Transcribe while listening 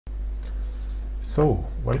So,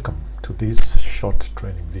 welcome to this short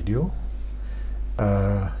training video.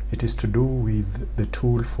 It is to do with the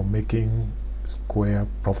tool for making square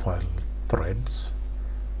profile threads,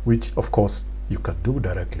 which of course you can do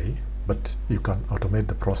directly, but you can automate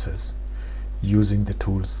the process using the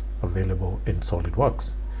tools available in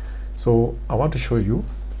SolidWorks. So I want to show you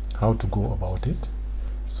how to go about it.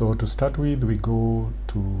 So to start with, we go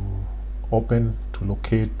to open to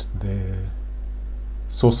locate the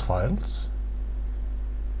source files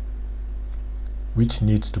which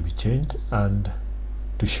needs to be changed, and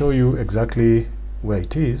to show you exactly where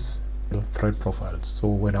it is, thread profiles. So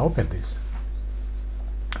when I open this,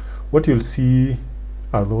 what you'll see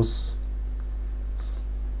are those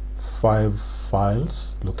 5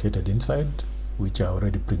 files located inside, which are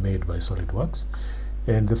already pre-made by SolidWorks.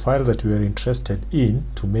 And the file that we are interested in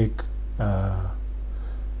to make a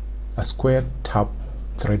square tap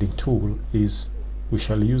threading tool is, we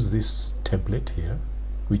shall use this template here,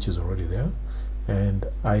 which is already there, and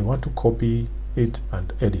I want to copy it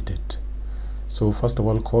and edit it. So first of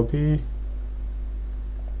all, copy,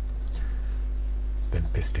 then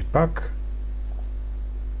paste it back,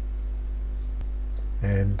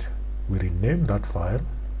 and we rename that file.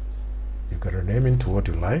 You can rename it to what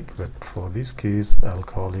you like, but for this case I'll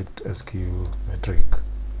call it SQ metric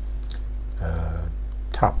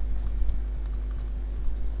tap.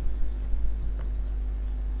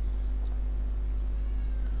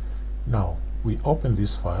 Now we open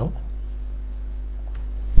this file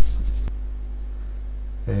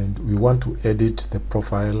and we want to edit the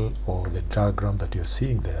profile or the diagram that you're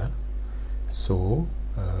seeing there. So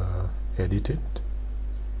edit it,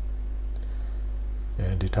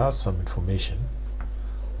 and it has some information.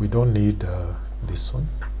 We don't need this one,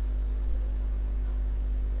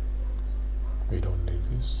 we don't need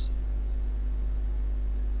this,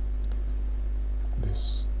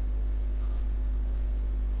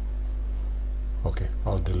 okay,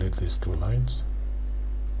 I'll delete these 2 lines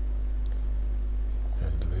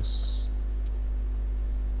and this.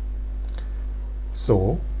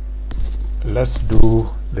 So let's do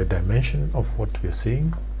the dimension of what we're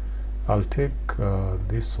seeing. I'll take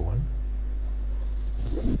this one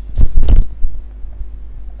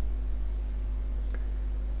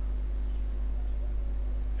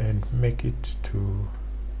and make it to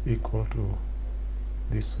equal to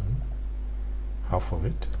this one, half of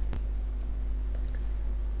it.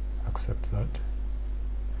 Accept that.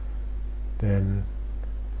 Then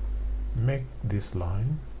make this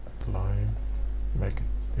line, make it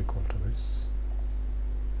equal to this.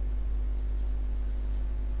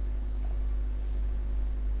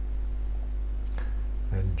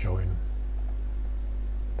 And join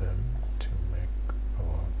them to make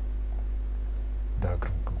our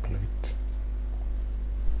diagram complete.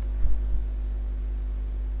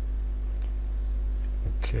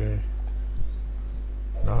 Okay,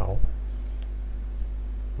 now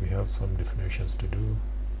we have some definitions to do.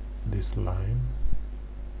 This line,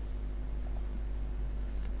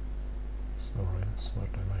 sorry,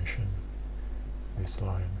 smart dimension, this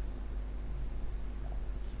line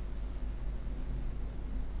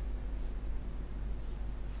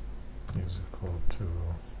is equal to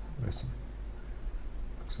this one.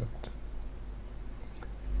 Accept.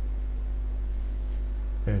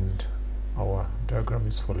 And our diagram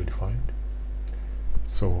is fully defined.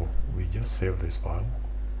 So we just save this file,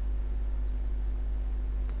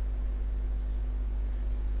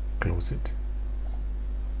 close it,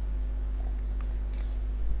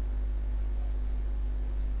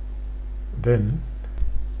 then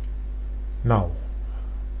now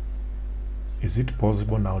is it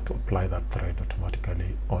possible now to apply that thread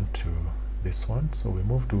automatically onto this one? So we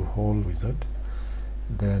move to Hole Wizard,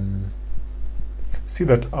 then see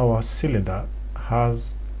that our cylinder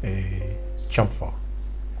has a chamfer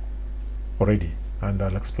already, and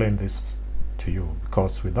I'll explain this to you,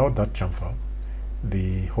 because without that chamfer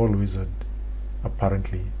the Hole Wizard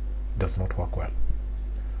apparently does not work well.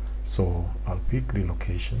 So I'll pick the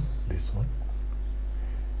location, this one,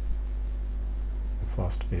 the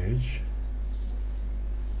first edge,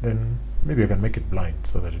 then maybe I can make it blind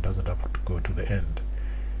so that it doesn't have to go to the end.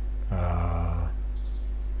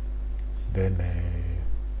 Then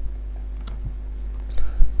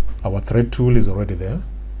our thread tool is already there,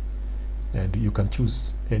 and you can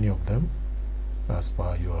choose any of them as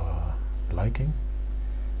per your liking.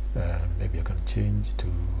 Maybe I can change to,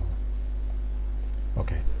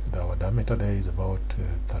 okay, our diameter there is about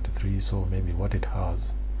 33, so maybe what it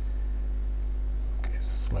has, okay, it's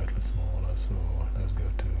slightly smaller, so let's go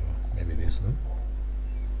to maybe this one.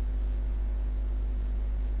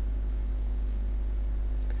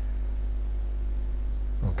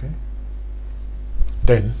 Okay,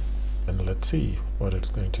 then let's see what it's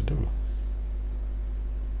going to do.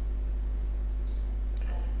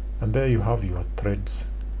 And there you have your threads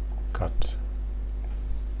cut.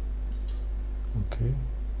 Okay,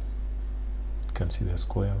 you can see the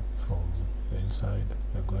square from the inside.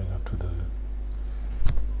 They're going up to the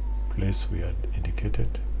place we had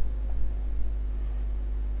indicated.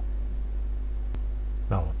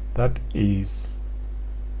 Now that is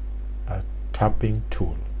a tapping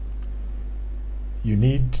tool. You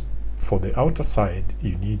need, for the outer side,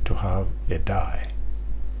 you need to have a die,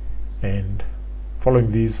 and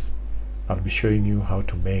following this I'll be showing you how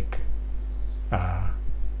to make a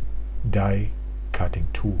die cutting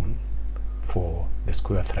tool for the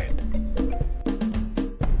square thread.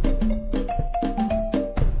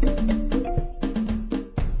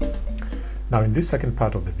 Now in this second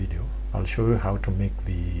part of the video, I'll show you how to make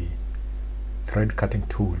the thread cutting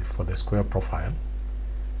tool for the square profile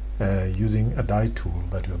using a die tool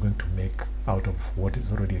that we're going to make out of what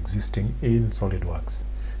is already existing in SolidWorks.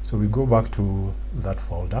 So we go back to that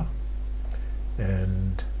folder,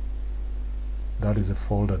 and that is a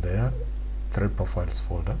folder there, thread profiles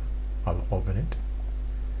folder. I'll open it,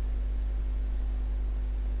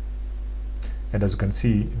 and as you can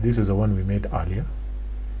see, this is the one we made earlier.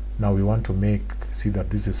 Now we want to see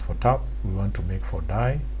that this is for tap, we want to make for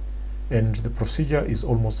die, and the procedure is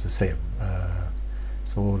almost the same.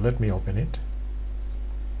 So let me open it.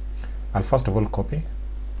 I'll first of all copy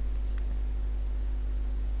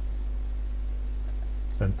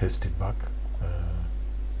and paste it back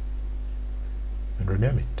and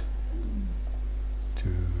rename it to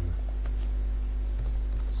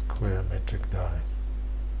square metric die.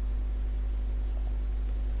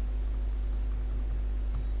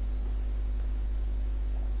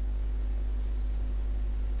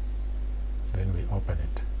 Then we open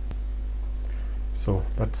it. So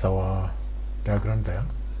that's our diagram there.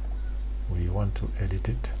 We want to edit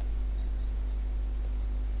it.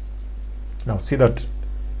 Now see that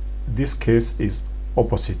this case is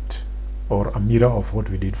opposite, or a mirror of what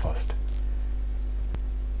we did first,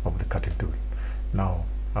 of the cutting tool. Now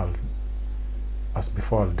as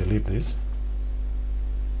before, I'll delete this,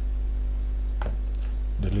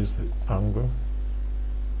 delete the angle,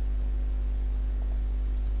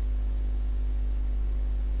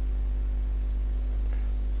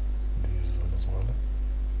 this one as well.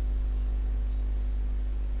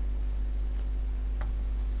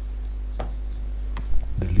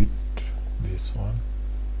 Delete this one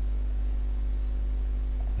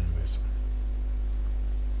and this one.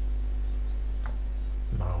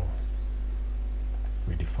 Now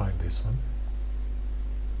we define this one.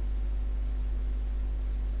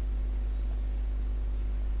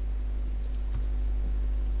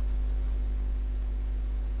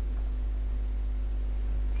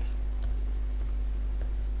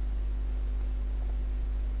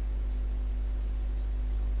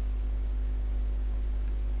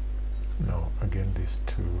 Now again, these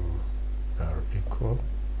two are equal,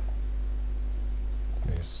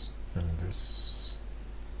 this and this.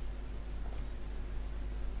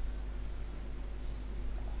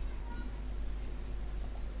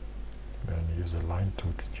 Then use a line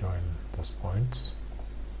tool to join those points.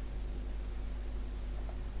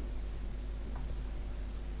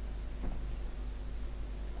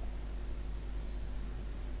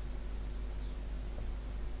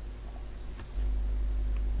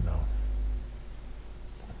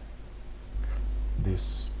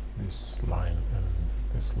 This line and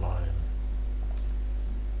this line,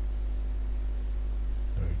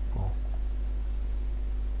 there we go.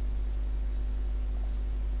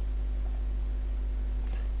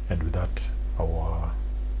 And with that, our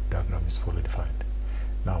diagram is fully defined.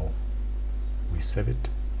 Now we save it,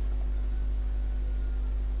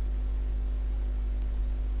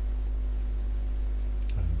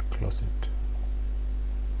 and close it.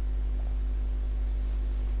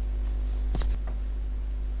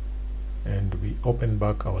 And we open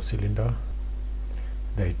back our cylinder.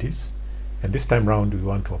 There it is. And this time round, we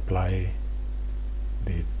want to apply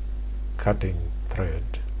the cutting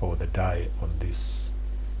thread or the die on this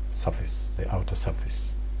surface, the outer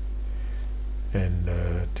surface. And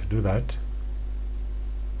to do that,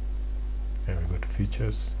 and we go to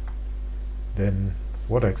features. Then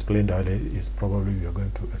what I explained earlier is probably we are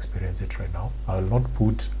going to experience it right now. I will not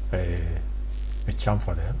put a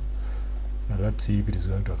chamfer there. Now let's see if it is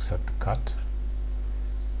going to accept cut.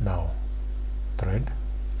 Now thread,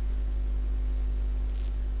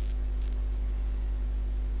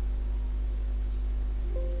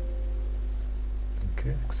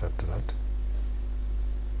 okay, accept that.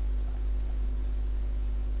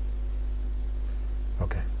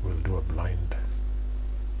 Okay, we'll do a blind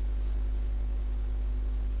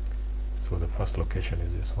So the first location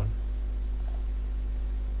is this one.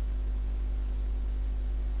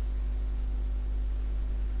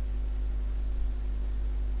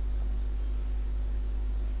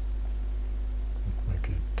 Make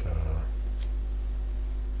it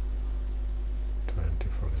 20,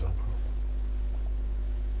 for example.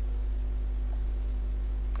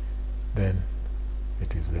 Then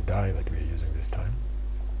it is the die that we are using this time.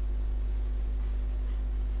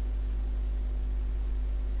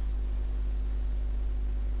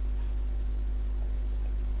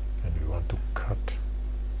 And we want to cut.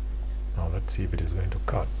 Now let's see if it is going to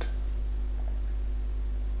cut.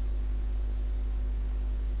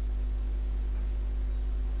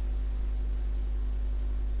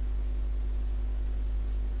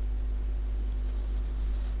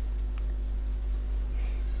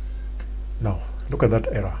 Now look at that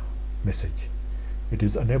error message. It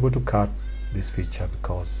is unable to cut this feature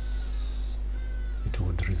because it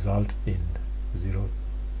would result in zero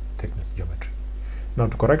thickness geometry. Now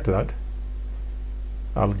to correct that,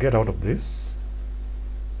 I'll get out of this,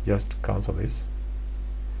 just cancel this,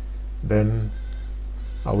 then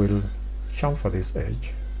I will chamfer this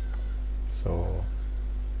edge. So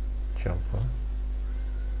chamfer,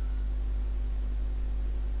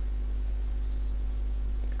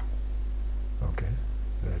 okay,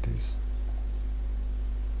 there it is.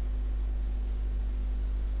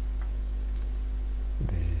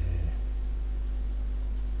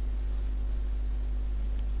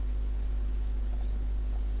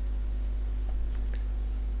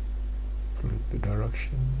 Flip the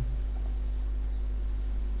direction.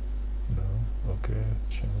 No, okay,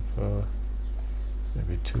 chamfer,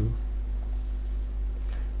 maybe 2.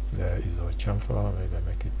 There is our chamfer. Maybe I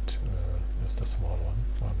make it just a small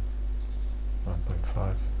one,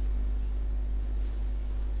 1.5.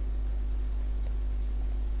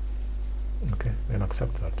 Okay, then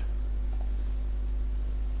accept that.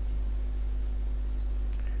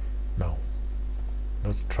 Now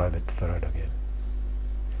let's try the thread again.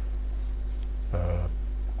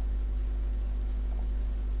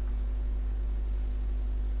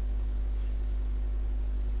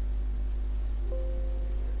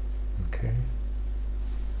 Okay,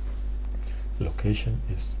 location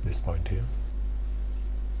is this point here.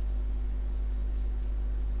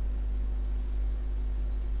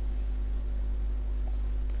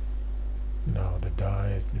 Now the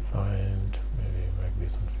die is defined. Maybe make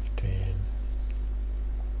this one 15.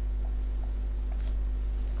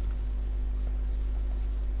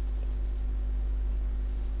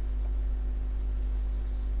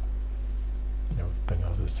 Everything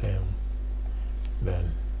else the same.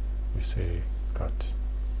 Then we say cut.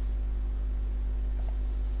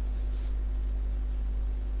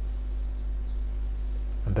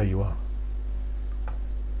 And there you are.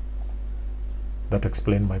 That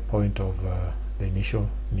explained my point of the initial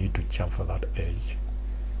need to chamfer that edge.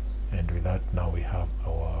 And with that, now we have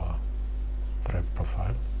our thread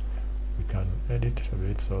profile. We can edit it a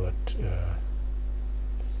bit so that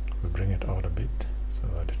we bring it out a bit so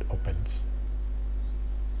that it opens.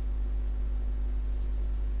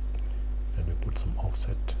 And we put some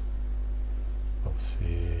offset of,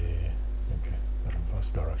 say, okay, the reverse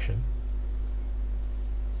direction.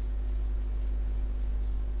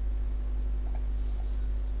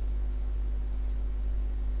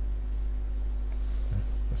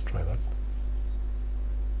 Let's try that.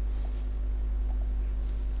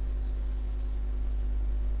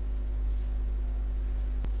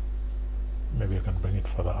 Maybe I can bring it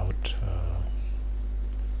further out.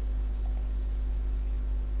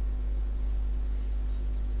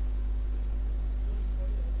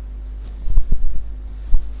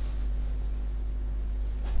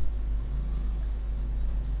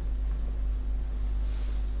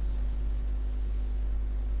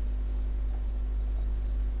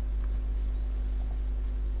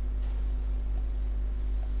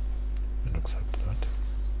 Accept that.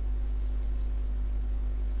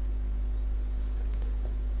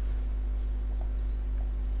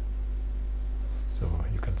 So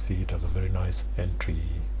you can see it as a very nice entry.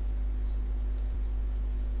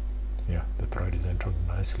 Yeah, the thread is entering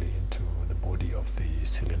nicely into the body of the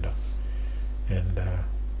cylinder, and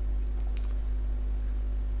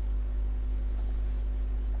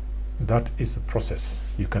that is the process.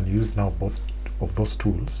 You can use now both of those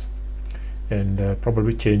tools, and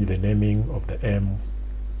probably change the naming of the M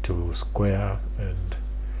to square, and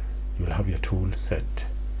you'll have your tool set.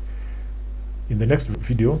 In the next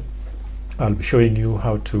video, I'll be showing you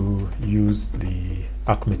how to use the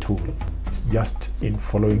Acme tool. It's just in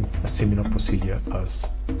following a similar procedure as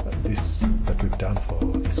this that we've done for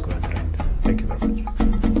the square thread.